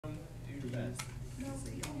best.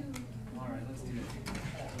 All right, let's do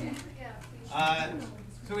it.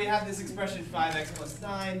 So we have this expression 5x plus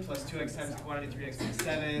 9 plus 2x times the quantity 3x plus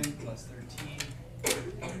 7 plus 13.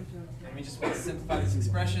 And we just want to simplify this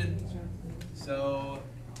expression. So,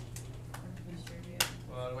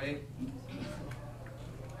 well, wait.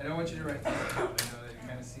 I don't want you to write this down. I know that it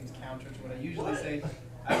kind of seems counter to what I usually say.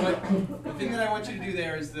 The thing that I want you to do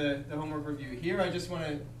there is the homework review. Here I just want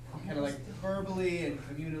to kind of like verbally and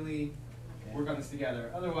communally work on this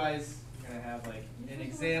together. Otherwise, you're going to have like an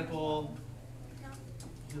example.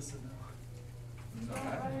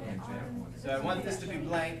 So I want this to be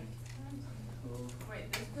blank.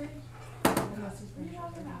 Wait, this way?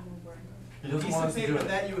 The piece of paper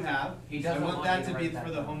that you have, I want that to be for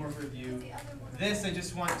the homework review. This, I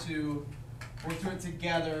just want to work through it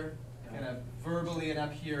together, kind of verbally and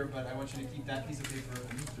up here, but I want you to keep that piece of paper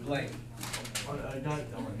blank. I got it,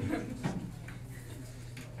 Dylan. Okay.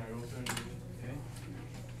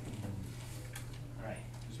 All right.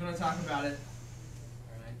 Just want to talk about it.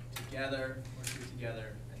 All right. Together, work through it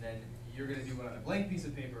together, and then you're going to do it on a blank piece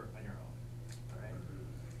of paper on your own. All right.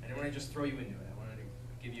 I don't want to just throw you into it. I wanted to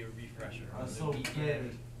give you a refresher. I'm so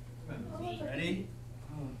scared. Ready?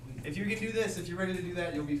 If you can do this, if you're ready to do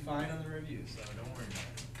that, you'll be fine on the review, so don't worry about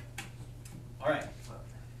it. All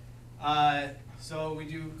right. So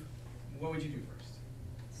what would you do first?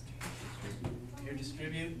 Here,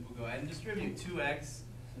 distribute. We'll go ahead and distribute. 2x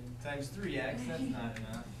times 3x. That's not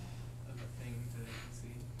enough of a thing to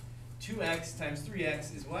see. 2x times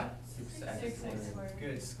 3x is what? 6x squared.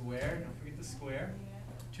 Good. Square. Don't forget the square.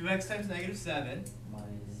 2x times negative 7.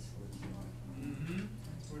 Minus 14.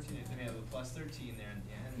 14. Then we have a plus 13 there at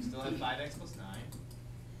the end. We still have 5x plus 9.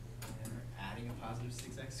 And we're adding a positive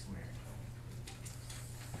 6x squared.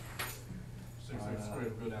 6x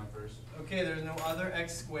squared will go down first. Okay, there's no other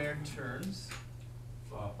x squared terms.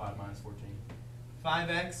 5 minus 14.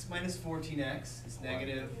 5x minus 14x is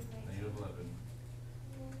negative. Negative 11.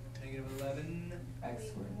 Negative 11. X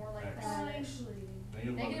squared. More like X. that. Actually,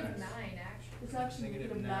 Negative 11x. Negative 9, actually. it's actually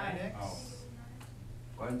Negative negative 9. 9x. Oh.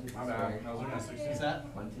 1 to be My bad. squared. I was looking at 16. What's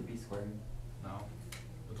that? 1 to be squared. No.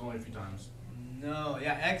 It's only a few times. No,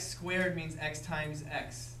 yeah, x squared means x times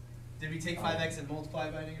x. Did we take 5x and multiply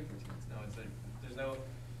by negative 14? No, there's no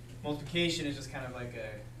multiplication. It's just kind of like a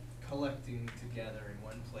collecting together in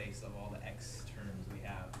one place of all the x terms we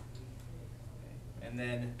have. Okay. And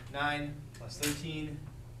then 9 plus 13,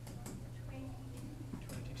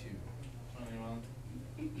 22. 21.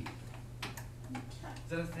 Is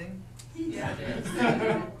that a thing? Yeah, it is.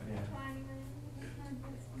 Yeah.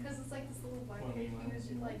 Because it's like this little black kid, he was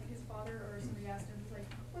just like, his father or somebody asked him, he's like,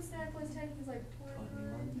 what's 9 plus 10? He's like,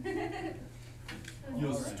 21. You're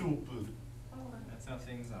Alright. stupid. Oh, That's how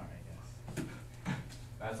things are, I guess.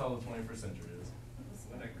 That's how the 21st century is.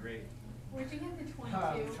 What a great. where'd you get the 22?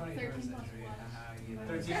 21st 13 plus century. 1.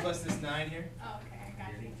 13 plus this 9 here. Oh, okay,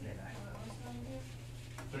 I got you.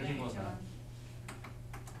 13 plus 9.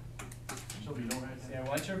 Shelby, you don't write See, I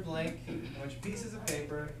want your blank, I want your pieces of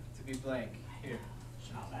paper to be blank. Here.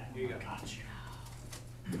 Here you go.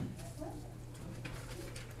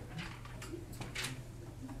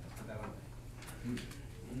 Put that one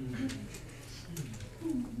away.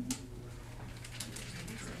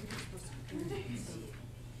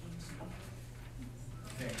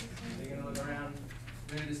 Okay, taking a look around.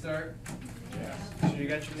 Ready to start? Yeah. Sure you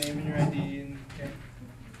got your name and your ID and okay.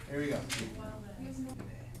 Here we go.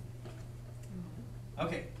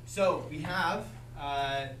 Okay, so we have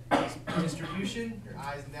distribution. Your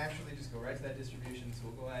eyes naturally just go right to that distribution, so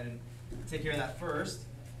we'll go ahead and take care of that first. So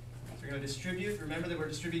we're going to distribute. Remember that we're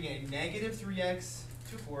distributing a negative 3x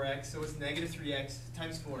to 4x, so it's negative 3x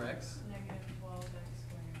times 4x. Negative 12x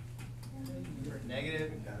squared. For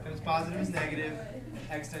negative times positive is negative, and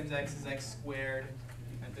x times x is x squared.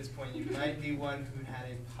 At this point, you might be one who had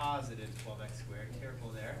a positive 12x squared. Careful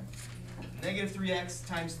there. Negative 3x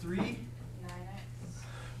times 3. 9x.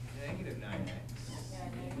 Negative 9x. Yeah,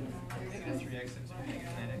 negative Negative 9x. 3x times 3,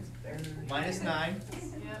 negative 9x. Minus 9,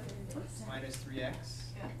 Yep. minus 3x.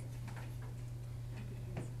 Yep.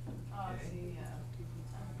 Oh, Okay. see, yeah.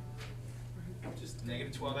 Just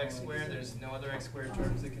negative 12x squared. There's no other x squared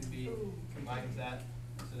terms that can be combined with that.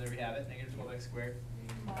 So there we have it, negative 12x squared.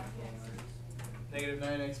 Negative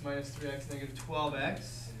 9x minus 3x, negative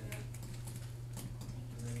 12x.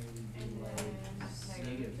 And then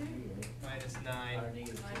negative 2. Minus 9,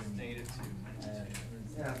 negative 2. Minus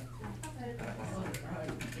 2. Yeah.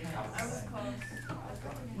 I was close.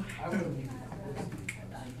 I would.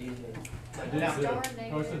 Now, Darn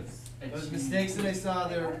negatives. those mistakes that I saw,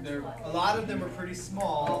 a lot of them are pretty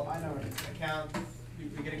small. Account,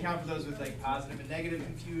 we we can account for those with like positive and negative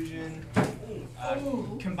confusion,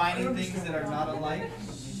 combining things that are not alike.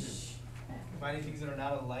 Combining things that are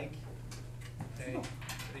not alike. Okay.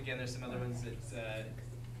 But again, there's some other ones that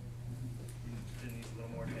needs a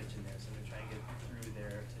little more attention there, so I'm gonna try and get through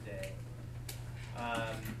there today.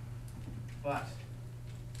 But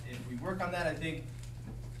if we work on that, I think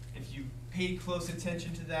if you paid close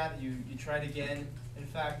attention to that, you tried again. In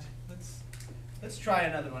fact, let's try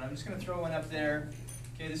another one. I'm just gonna throw one up there.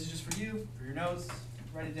 Okay, this is just for you, for your notes.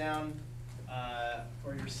 Write it down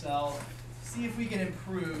for yourself. See if we can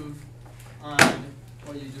improve on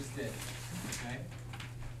what you just did. Okay.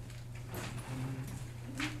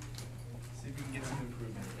 See if we can get some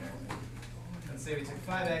improvement there. Let's say we took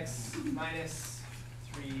 5x minus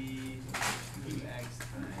 3x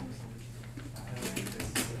times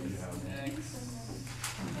x.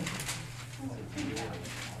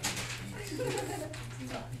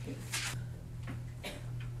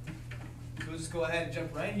 We'll just go ahead and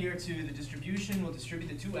jump right here to the distribution. We'll distribute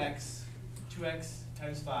the 2x. 2x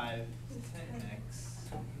times 5 is 10x.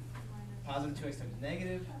 Positive 2x times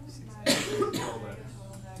negative 6x. 12x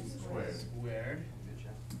Squared.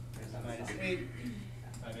 There's a minus 8.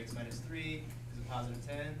 5x minus 3 is a positive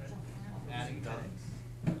 10. Adding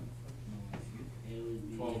 10x.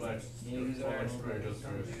 12x. 12x squared goes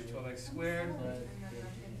first. 12x squared.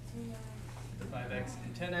 5x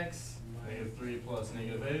and 10x. Negative 3 plus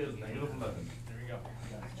negative 8 is negative 11. There we go.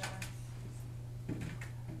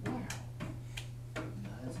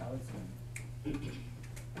 That's how it's done. Okay.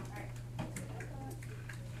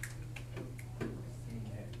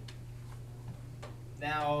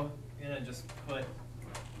 Now, I'm gonna just put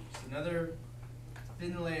another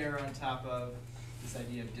thin layer on top of this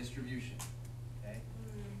idea of distribution. Okay.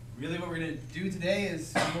 Really, what we're gonna do today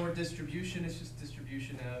is more distribution. It's just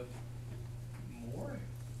distribution of more,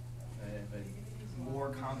 but more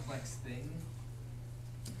complex thing.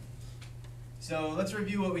 So let's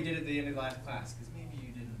review what we did at the end of last class, because maybe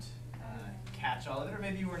you didn't catch all of it, or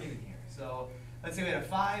maybe you weren't even here. So let's say we had a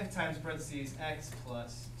 5 times parentheses x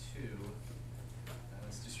plus 2.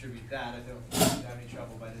 Let's distribute that. I don't think we should have any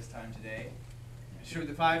trouble by this time today. Distribute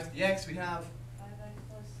the 5 to the x. We have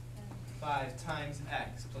 5 times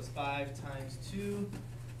x plus 5 times 2,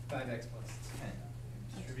 5x plus 10.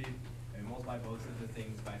 Distribute and multiply both of the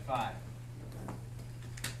things by 5.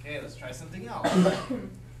 Okay, let's try something else.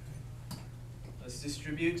 Let's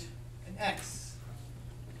distribute an x.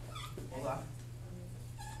 Hold on.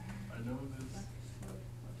 I know this.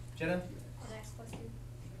 Jenna, 1x plus 2.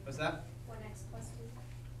 what's that? 1x plus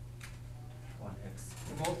 2. 1x.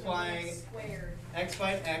 We're multiplying Squared. x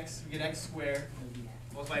by x, we get x squared.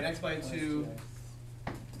 Multiplying x by 2,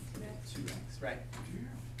 2x, right.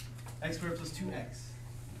 X squared plus 2x.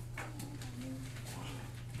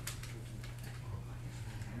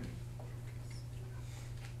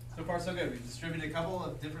 So far, so good. We've distributed a couple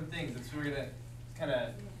of different things. That's what we're going to kind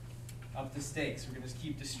of up the stakes. We're going to just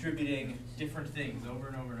keep distributing different things over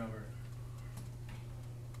and over and over.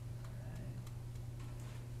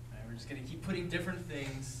 All right, we're just going to keep putting different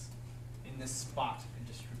things in this spot and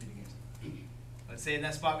distributing it. Let's say in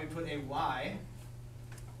that spot we put a y.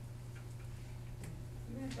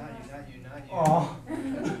 Not you. Oh.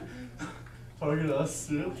 Target us,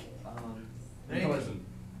 dude. Ready? Carson.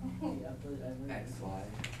 X, Y,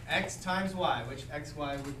 X times y, which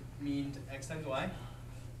xy would mean x times y.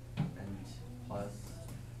 and plus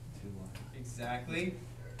 2y. Exactly.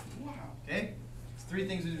 Okay? It's 3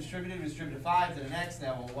 things we distributed. We distributed 5, then an x,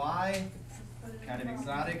 now a y. Kind of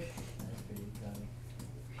exotic. That's pretty exotic.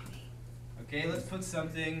 Okay, let's put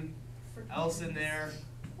something else in there,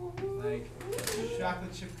 like a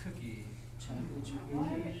chocolate chip cookie. Chocolate chip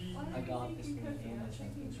cookie. I got this from Anna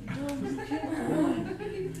chocolate chip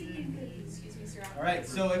cookie. Excuse me, sir. All right,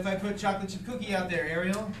 so if I put chocolate chip cookie out there,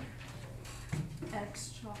 Ariel, X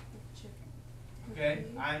chocolate chip. okay,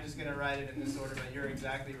 I'm just gonna write it in this order, but you're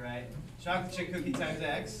exactly right. Chocolate chip cookie times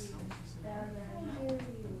x. And then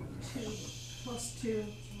 2 plus 2.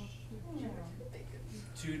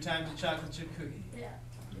 2 times a chocolate chip cookie. Yeah.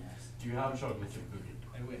 Yes. Do you have chocolate chip cookie?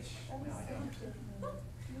 I wish. No, I don't.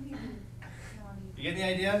 You get the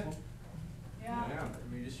idea? Yeah.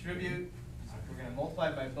 We distribute, we're gonna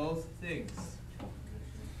multiply by both things.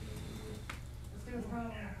 Let's do a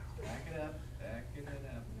problem. Back it up, backing it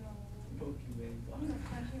up.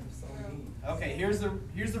 So mean. Okay, here's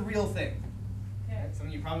the real thing. Okay.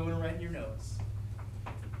 Something you probably wouldn't write in your notes.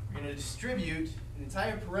 We're gonna distribute an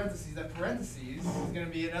entire parentheses. That parentheses is gonna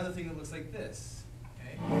be another thing that looks like this.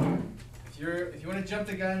 Okay? If you want to jump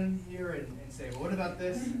the gun here and say, well, what about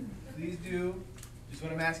this? Please do just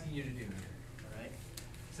what I'm asking you to do here. All right?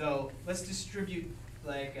 So let's distribute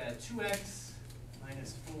like 2x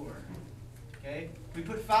minus 4. Okay? We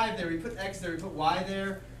put 5 there, we put x there, we put y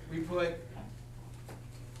there, we go right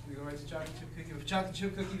to chocolate chip cookie, we put chocolate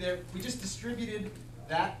chip cookie there. We just distributed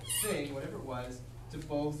that thing, whatever it was, to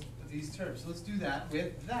both of these terms. So let's do that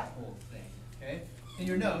with that whole thing. Okay? In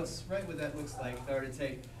your notes, write what that looks like. If I were to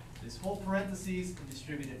take this whole parentheses and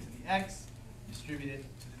distribute it to the x, distribute it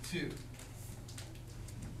to the 2.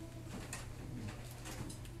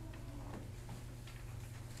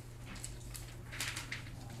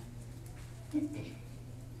 Did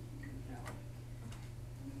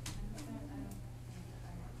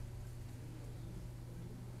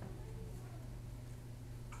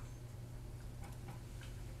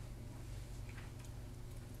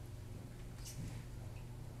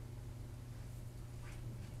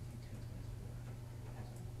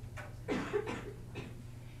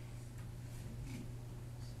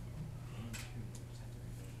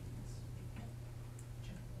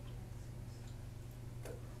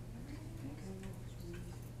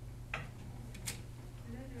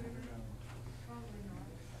I do it? Probably not.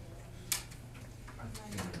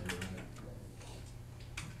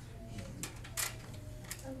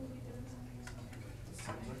 Oh, we did it.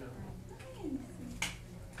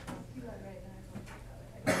 You got it right, then I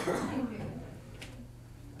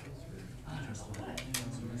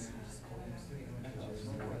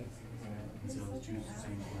told you.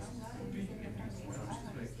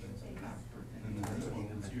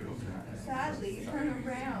 Sadly, turn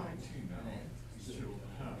around.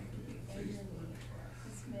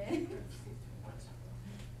 Smith.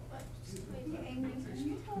 Amy, can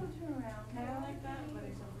you tell her to turn around? Kinda like that, but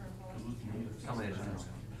it's over in Polish.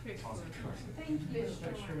 Thank you.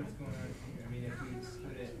 Not sure what's going on here. I mean, if we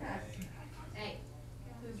split it by Hey,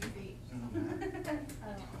 who's your feet?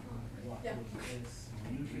 Yeah.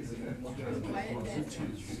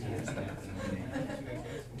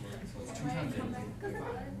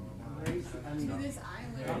 To this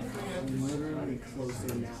island. I'm literally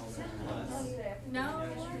closer now. No.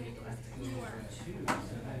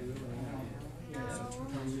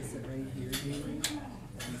 You sit right here, baby. You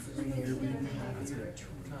sit right here, baby. It's like 2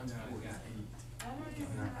 times 4 is 8.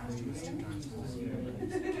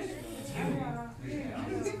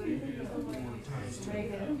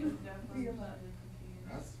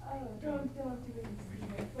 Oh, don't do it.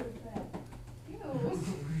 What is that?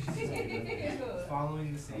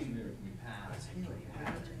 following the same path.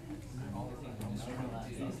 All the things we distributed.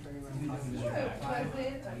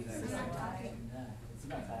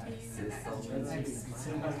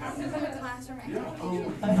 This is a classroom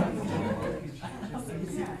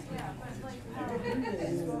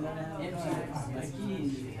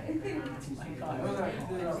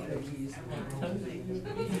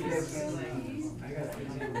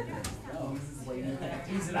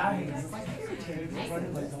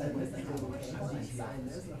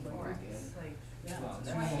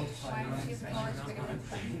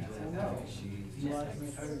I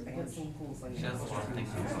got some cool things. She has a lot of things.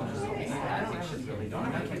 I think she's really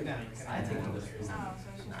done. I think this is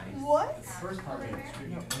nice. What? First part we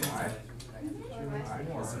distributed.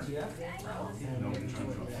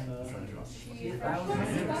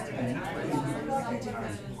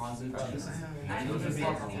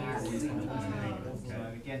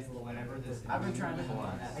 Against whatever this is. I've been trying to hold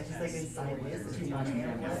on. I just like inside this too much. I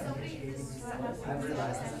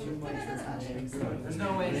realized it's too much. There's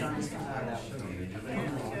no way John's gonna have that.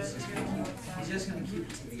 He's just gonna keep it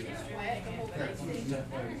to the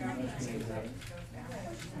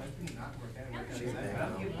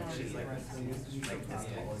She's like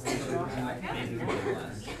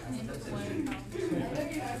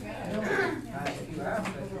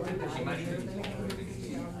She might even be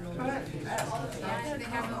They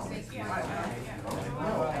have those big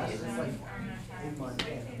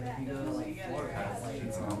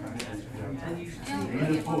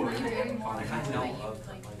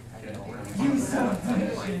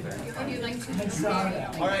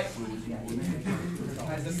All right.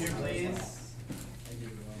 Hands up here, please.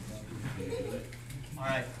 All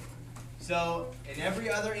right. So in every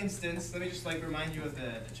other instance, let me just like remind you of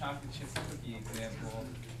the chocolate chip cookie example.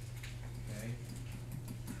 Okay.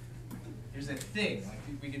 Here's a thing. Like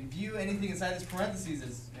we can view anything inside this parentheses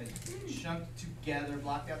as chunked together,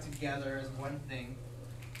 blocked out together as one thing.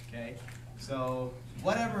 Okay. So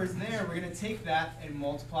whatever is there, we're gonna take that and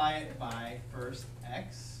multiply it by first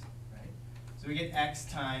x. Right. So we get x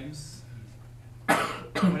times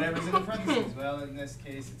whatever's in the parentheses. Well, in this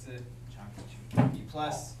case, it's a chocolate chip cookie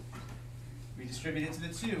plus. We distribute it to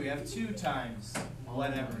the 2. We have 2 times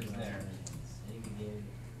whatever is there.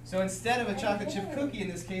 So instead of a chocolate chip cookie, in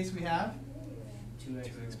this case, we have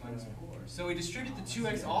 2x minus 4. So we distribute the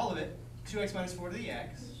 2x, all of it, 2x minus 4 to the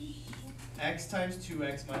x times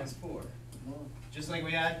 2x minus 4. Just like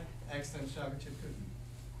we had x times chocolate chip cookie.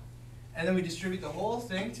 And then we distribute the whole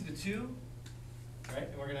thing to the 2, right?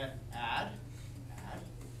 And we're going to add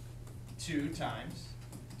 2 times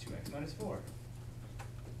 2x minus 4.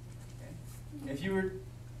 Okay. If you were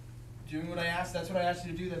doing what I asked, that's what I asked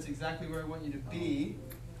you to do, that's exactly where I want you to be.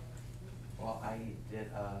 Well, I did,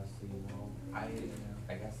 so you know,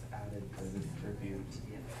 I guess added the distribute,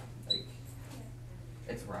 like,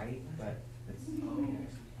 it's right, but it's,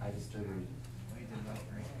 I distributed.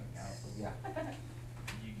 Yeah.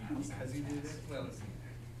 Because you did it? Well, let's see.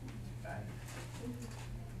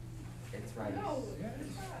 It's right. No.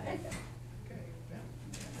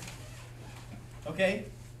 Okay,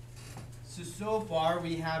 so far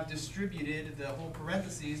we have distributed the whole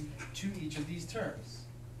parentheses to each of these terms.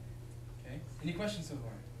 Okay, any questions so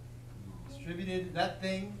far? Distributed that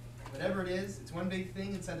thing, whatever it is, it's one big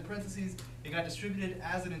thing inside the parentheses, it got distributed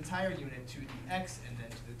as an entire unit to the x and then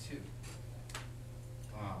to the 2.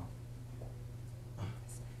 Wow.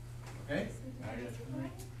 Okay? I got you.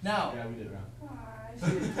 Now, Yeah, we did wrong. Gosh.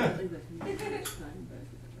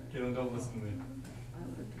 Caleb, don't listen to me.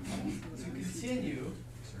 to continue,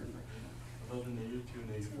 Above the -2,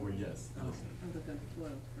 -4, yes. Listen.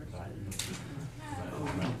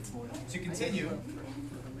 to continue,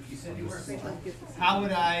 You said you weren't. how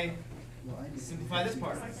would I simplify this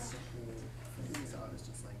part?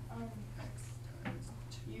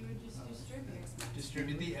 You would just distribute.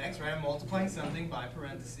 Distribute the x, right? I'm multiplying something by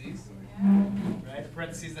parentheses, Yeah. right? A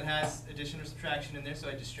parentheses that has addition or subtraction in there, so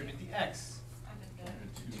I distribute the x.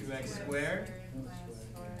 2x squared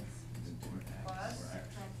Plus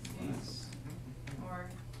parentheses, or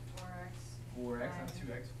 4x. 4x, not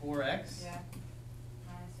 2x, 4x. Yeah.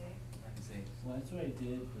 Minus 8. Minus 8. Well, that's what I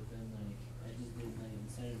did, but then like, I just did like,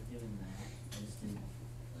 instead of doing that, I just did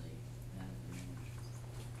like, that range.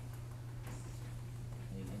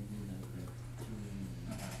 Like, I did like the 2 and,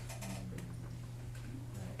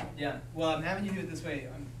 right. Yeah, well, I'm having you do it this way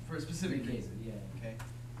for a specific Okay, reason. yeah. Okay.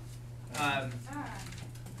 Ah.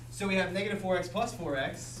 So we have negative 4x plus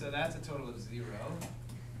 4x, so that's a total of 0.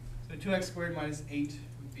 So 2x squared minus 8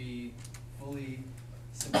 would be fully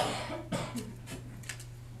simplified.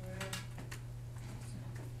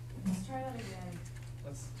 Let's try that again.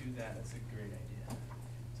 Let's do that, that's a great idea.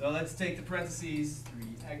 So let's take the parentheses,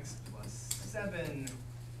 3x plus 7,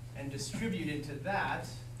 and distribute into that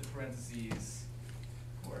the parentheses,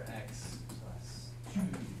 4x plus 2.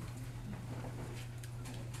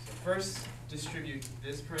 So first, distribute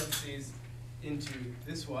this parentheses into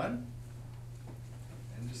this one,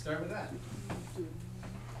 and just start with that.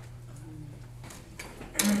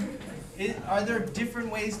 Are there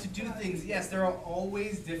different ways to do things? Yes, there are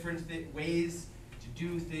always different ways to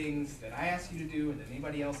do things that I ask you to do and that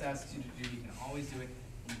anybody else asks you to do. You can always do it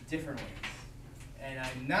in different ways. And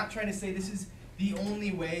I'm not trying to say this is the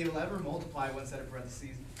only way you'll ever multiply one set of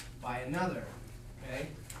parentheses by another, okay?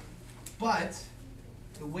 But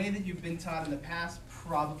the way that you've been taught in the past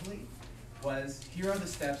probably was, here are the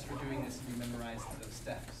steps for doing this, and you memorized those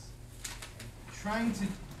steps. Trying to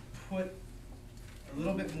put a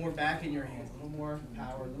little bit more back in your hands, a little more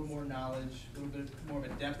power, a little more knowledge, a little bit more of a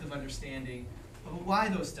depth of understanding of why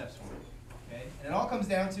those steps work, okay? And it all comes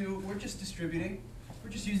down to, we're just distributing, we're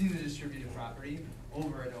just using the distributive property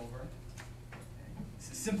over and over. Okay? It's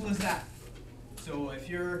as simple as that. So if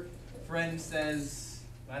your friend says,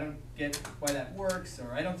 I don't get why that works,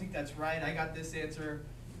 or I don't think that's right, I got this answer,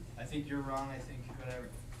 I think you're wrong, I think whatever.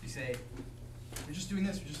 You say, we're just doing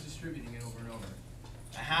this, we're just distributing it over and over.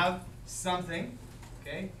 I have something,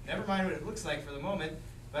 okay, never mind what it looks like for the moment,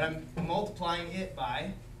 but I'm multiplying it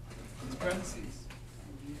by these parentheses.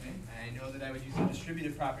 Okay? And I know that I would use a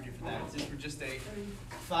distributive property for that. If this were just a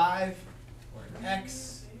 5 or an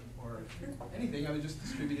x or anything, I would just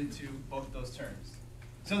distribute it to both of those terms.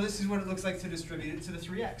 So this is what it looks like to distribute it to the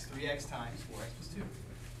 3x. 3x times 4x plus 2.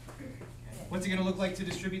 Okay. What's it going to look like to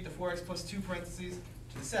distribute the 4x plus 2 parentheses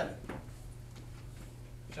to the 7?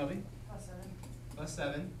 Shelby? Plus 7. Plus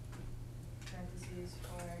 7. Parentheses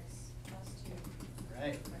 4x plus 2.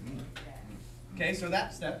 Right. Yeah. Okay, so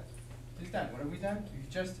that step is done. What have we done? We've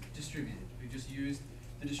just distributed. We've just used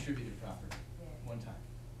the distributive property one time,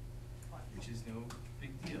 which is no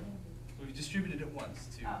big deal. So we distributed it once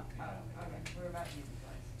to. Okay. We're about to use it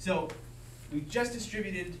twice. So we just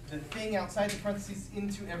distributed the thing outside the parentheses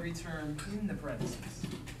into every term in the parentheses.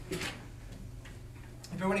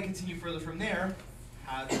 If I want to continue further from there,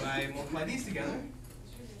 how do I multiply these together?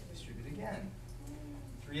 Distribute again.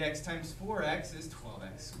 3x times 4x is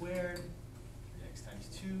 12x squared. 3x times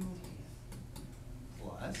 2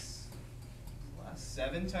 plus plus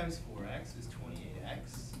 7 times 4x is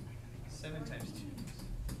 28x. 7 times 2 is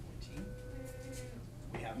 14.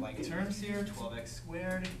 We have like terms here, 12x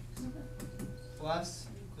squared plus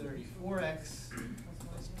 34x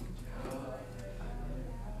plus 2.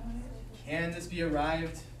 Can this be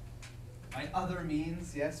arrived by other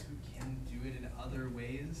means? Yes, we can do it in other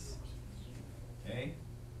ways. Okay?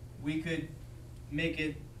 We could make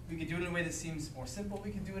it, we could do it in a way that seems more simple.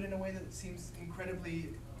 We could do it in a way that seems incredibly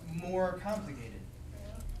more complicated.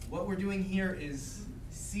 What we're doing here is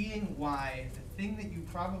seeing why the thing that you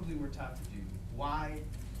probably were taught to do, why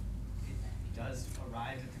it does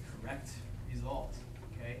arrive at the correct result.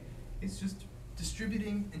 Okay? It's just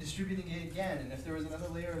distributing and distributing it again. And if there was another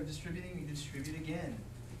layer of distributing, we could distribute again.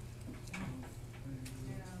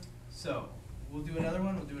 So we'll do another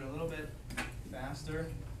one. We'll do it a little bit faster.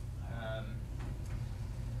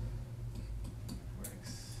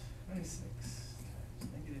 4x minus 6 times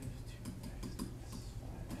negative 2x plus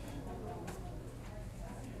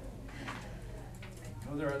 5. I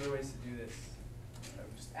know there are other ways to do this.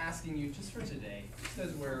 I'm just asking you, just for today, just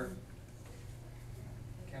as we're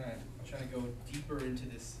kind of trying to go deeper into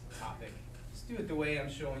this topic, just do it the way I'm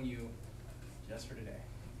showing you just for today.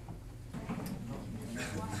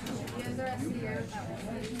 Use the rest of the year.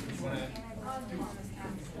 You wanna,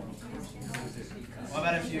 what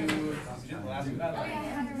about if you do the last one? Oh,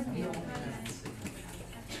 yeah,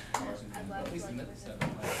 At least the middle step.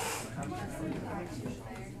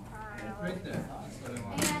 Right there. That's what I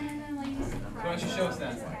want. Why don't you show us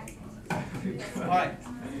that? Alright.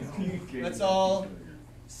 Let's all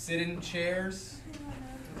sit in chairs.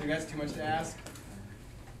 If you guys too much to ask.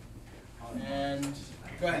 And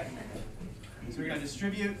go ahead. So we're going to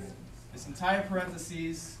distribute this entire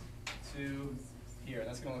parentheses to here.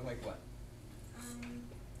 That's going to look like what?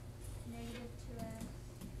 Negative 2x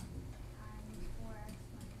times 4x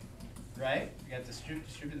minus 6. Right? We got to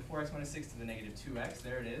distribute the 4x minus 6 to the negative 2x.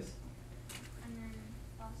 There it is. And then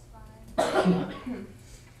plus 5 times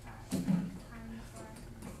 4x minus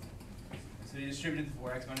 6. So you distributed the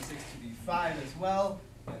 4x minus 6 to the 5 as well.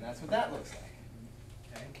 And that's what that looks like.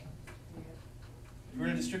 Okay? If we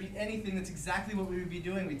were to distribute anything, that's exactly what we would be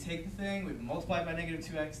doing. We take the thing, we multiply it by negative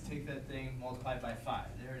 2x, take that thing, multiply it by 5.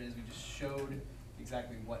 There it is. We just showed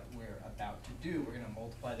exactly what we're about to do. We're going to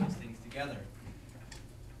multiply those things together.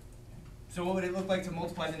 So what would it look like to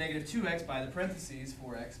multiply the negative 2x by the parentheses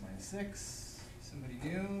 4x minus 6? Somebody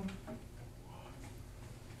new?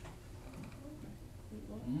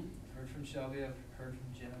 Heard from Shelby, I've heard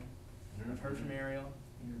from Jenna, I've heard from Ariel,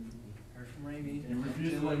 heard from Raimi, You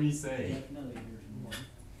refuse to let me say. Definitely hear from more.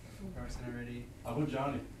 Carson already. I vote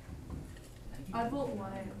Johnny. I vote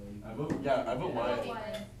Wyatt. I vote Wyatt.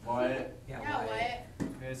 Wyatt. Yeah, Wyatt.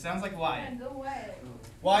 Okay, it sounds like Wyatt. Go Wyatt.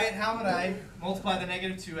 Wyatt, how would I multiply the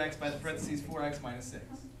negative 2x by the parentheses 4x minus 6?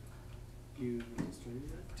 You distribute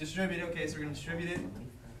it? Distribute, okay, so we're going to distribute it.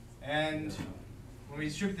 And when we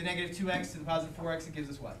distribute the negative 2x to the positive 4x, it gives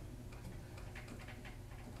us what?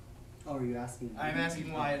 Oh, are you asking? I'm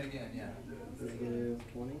asking Wyatt again, yeah. Negative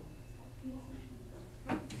 20?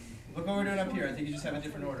 Look what we're doing up here. I think you just have a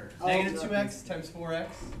different order. Oh, Negative okay. 2x times 4x.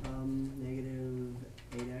 Negative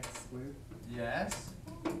 8x squared? Yes.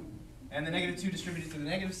 And the negative 2 distributed to the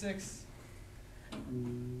negative 6.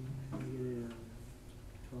 Negative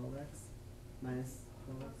 12x minus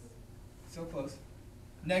 12x? So close.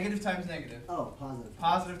 Negative times negative. Oh, positive.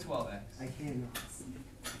 Positive 12x. I cannot see.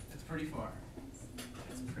 It's pretty far.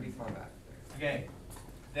 It's pretty far back there. Okay.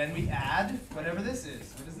 Then we add whatever this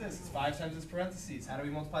is. What is this? It's 5 times this parentheses. How do we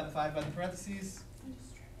multiply the 5 by the parentheses?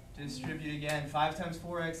 Distribute again. 5 times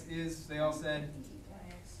 4x is, they all said,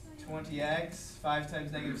 20x. 5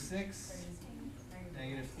 times negative 6,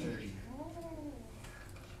 negative 30.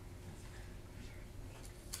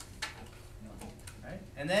 Right?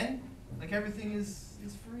 And then, like everything is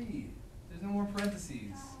free. There's no more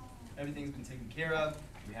parentheses. Everything's been taken care of.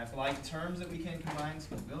 We have like terms that we can combine,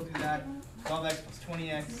 so we'll do that. 12x plus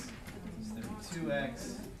 20x is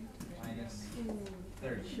 32x minus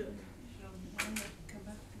 30.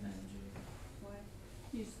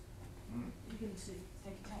 You can see.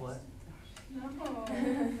 What?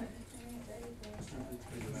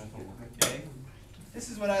 Okay? This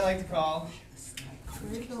is what I like to call,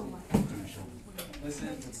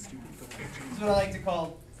 listen, this is what I like to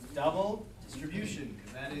call double distribution,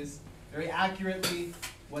 because that is very accurately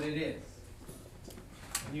what it is.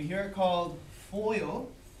 When you hear it called FOIL,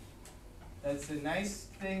 that's a nice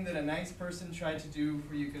thing that a nice person tried to do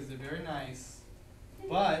for you because they're very nice,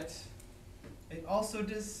 but it also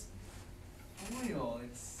does FOIL.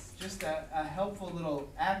 It's just a helpful little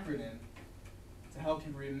acronym to help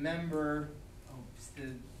you remember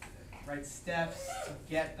right, steps to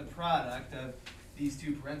get the product of these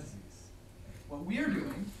two parentheses. What we're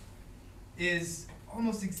doing is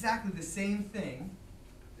almost exactly the same thing.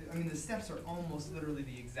 I mean, the steps are almost literally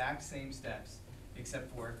the exact same steps,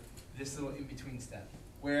 except for this little in-between step,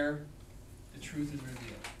 where the truth is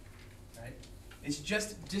revealed, right? It's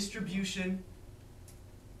just distribution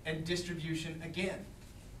and distribution again,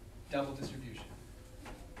 double distribution.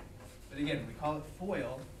 But again, when we call it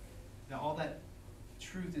FOIL, now all that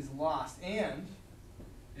truth is lost, and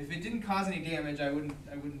if it didn't cause any damage, I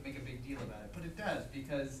wouldn't make a big deal about it, but it does,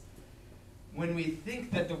 because when we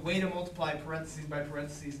think that the way to multiply parentheses by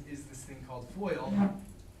parentheses is this thing called FOIL,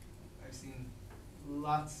 I've seen a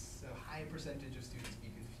high percentage of students be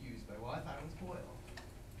confused by, well, I thought it was FOIL.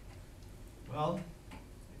 Well,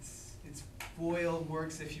 it's FOIL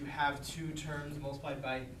works if you have two terms multiplied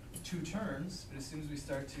by two terms, but as soon as we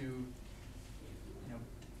start to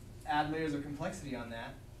add layers of complexity on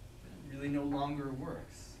that, it really no longer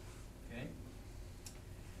works. Okay?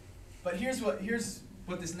 But here's what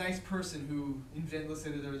this nice person who invented, let's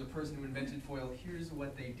say that there was a person who invented FOIL, here's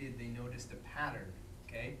what they did. They noticed a pattern.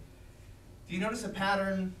 Okay? Do you notice a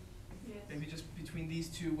pattern? Yes. Maybe just between these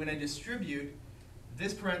two, when I distribute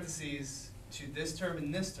this parentheses to this term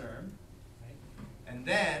and this term, right? And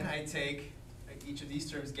then I take, each of these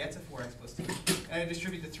terms gets a 4x plus 2, and I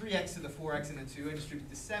distribute the 3x to the 4x and a 2, I distribute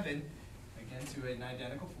the 7, again, to an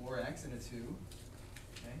identical 4x and a 2,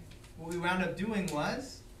 okay? What we wound up doing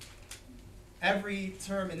was, every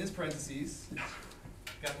term in this parentheses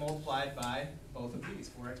got multiplied by both of these,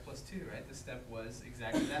 4x plus 2, right? This step was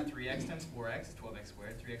exactly that. 3x times 4x is 12x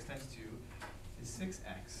squared. 3x times 2 is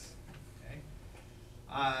 6x,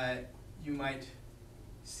 okay? You might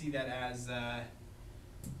see that as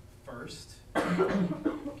first,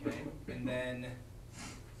 okay? And then, it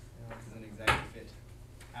doesn't exactly fit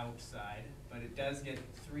outside, but it does get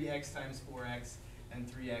 3x times 4x and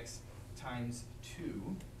 3x times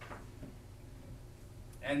 2.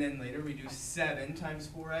 And then later we do 7 times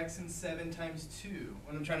 4x and 7 times 2.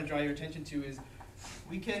 What I'm trying to draw your attention to is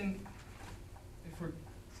we can, if we're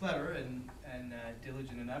clever and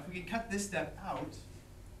diligent enough, we can cut this step out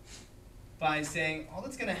by saying all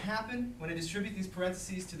that's going to happen when I distribute these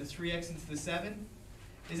parentheses to the 3x and to the 7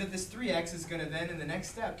 is that this 3x is going to then, in the next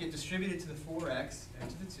step, get distributed to the 4x and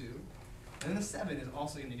to the 2. And then the 7 is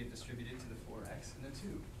also going to get distributed to the 4x and the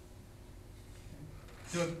 2.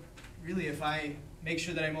 So really, if I make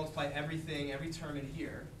sure that I multiply everything, every term in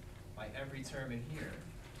here, by every term in here,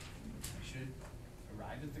 I should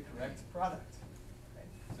arrive at the correct product. Right?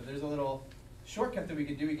 So there's a little shortcut that we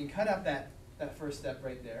can do. We can cut out that first step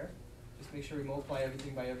right there. Just make sure we multiply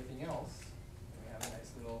everything by everything else. And we have a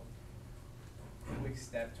nice little quick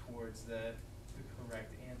step towards the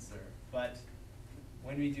correct answer. But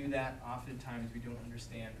when we do that, oftentimes we don't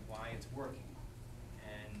understand why it's working.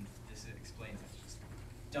 And this explains it. Just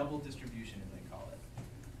double distribution, as they call it.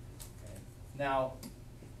 Okay. Now,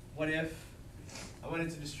 what if I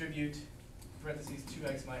wanted to distribute parentheses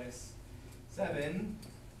 2x minus 7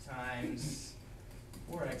 times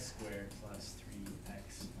 4x squared plus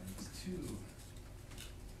 3x minus 2.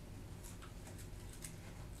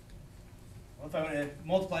 Well, if I want to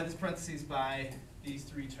multiply this parentheses by these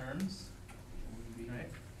three terms, right?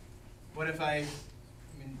 What if I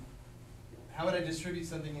mean, how would I distribute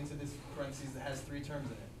something into this parentheses that has three terms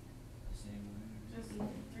in it? Just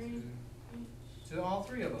 3 To all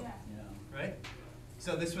three of them, Yeah. right?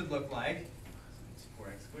 So this would look like, it's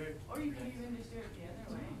 4x squared. Or you could even just do it the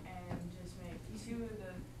other way and just make 2 of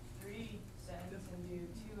the 3 sets and do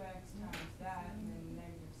 2x times that and then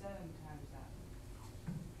negative 7 times that.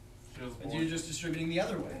 And you're just distributing the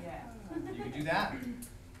other way. Yeah. You could do that.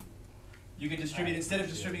 You could distribute, instead of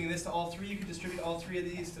distributing this to all three, you could distribute all three of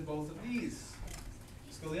these to both of these.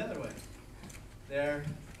 Just go the other way. There,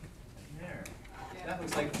 and there. That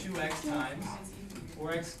looks like 2x times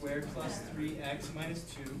 4x squared plus 3x minus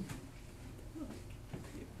 2.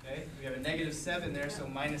 Okay, we have a negative 7 there, so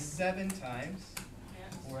minus 7 times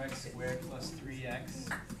 4x squared plus 3x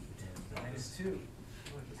minus 2.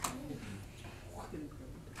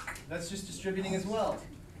 That's just distributing as well.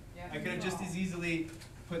 I could have just as easily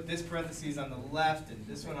put this parentheses on the left and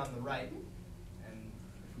this one on the right. And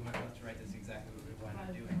if we went left to right, that's exactly what we wound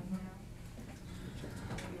up doing.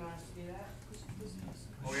 You want us to do that?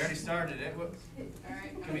 Well, we already started it. What,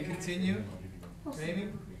 Alright. can we continue? Maybe?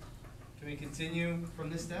 Can we continue from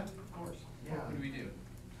this step? Of course. Yeah. What do we do?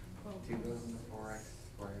 2 goes in the 4x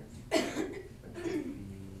squared. Which would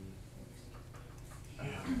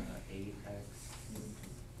be 8x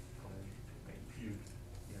squared. Cubed.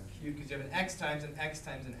 Yeah. Cube, because you have an x times an x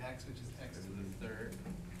times an x, which is x to the third.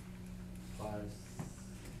 Plus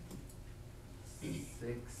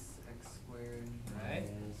 6x² Right.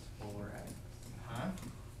 minus 4x. Huh?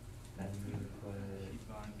 Then you put,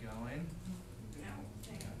 Keep on going.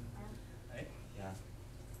 Right? yeah.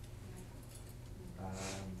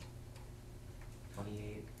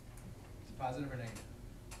 28. It's positive or negative?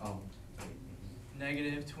 Oh, wait.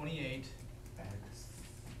 Negative 28. X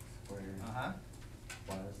squared Uh-huh.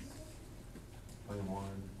 plus 21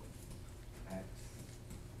 x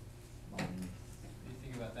minus. What do you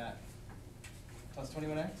think about that? Plus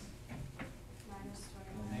 21x? Minus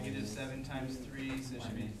 21. Negative 7 times 3, so it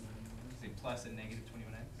should be, say, plus and negative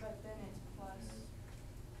 21x. But then it's plus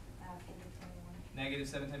after the 21. Negative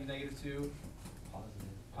 7 times negative 2, Positive.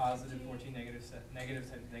 positive 14, negative times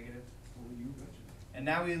negative. And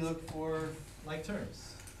now we look for like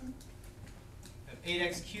terms. At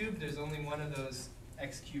 8x cubed, there's only one of those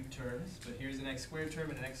x cubed terms, but here's an x squared term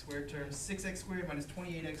and an x squared term. 6x squared minus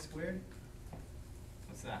 28x squared.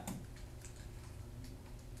 What's that?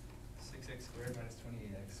 6x squared minus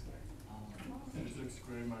 28x squared. 6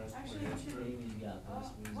 squared minus Actually, 28 it should squared. Amy got this,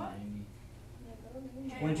 was what? Amy.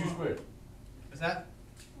 22 squared. What's that?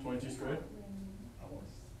 22 squared?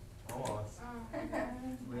 Almost. Almost.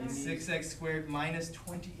 6x squared minus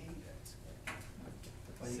 28x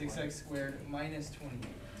squared. 6x squared minus 28x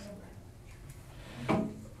squared.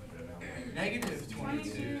 Negative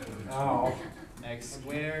 22. Oh. X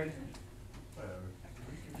squared.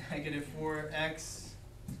 Whatever. Negative 4x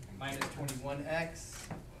minus 21x.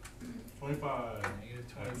 25. Negative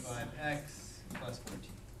 25x plus 14.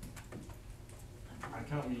 I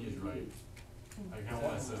count me as right. I count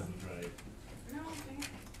what I said is right. No, thank you.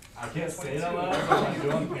 I can't say it out loud, but when I do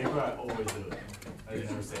it on paper, I always do it. I just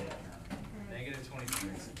never say it. Negative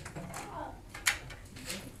 23x.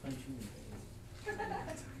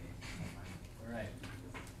 Alright.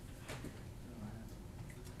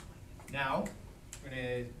 Now, we're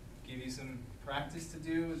gonna give you some practice to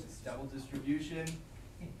do. It's double distribution.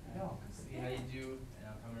 See how you do, and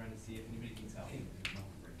I'll come around and see if anybody needs help.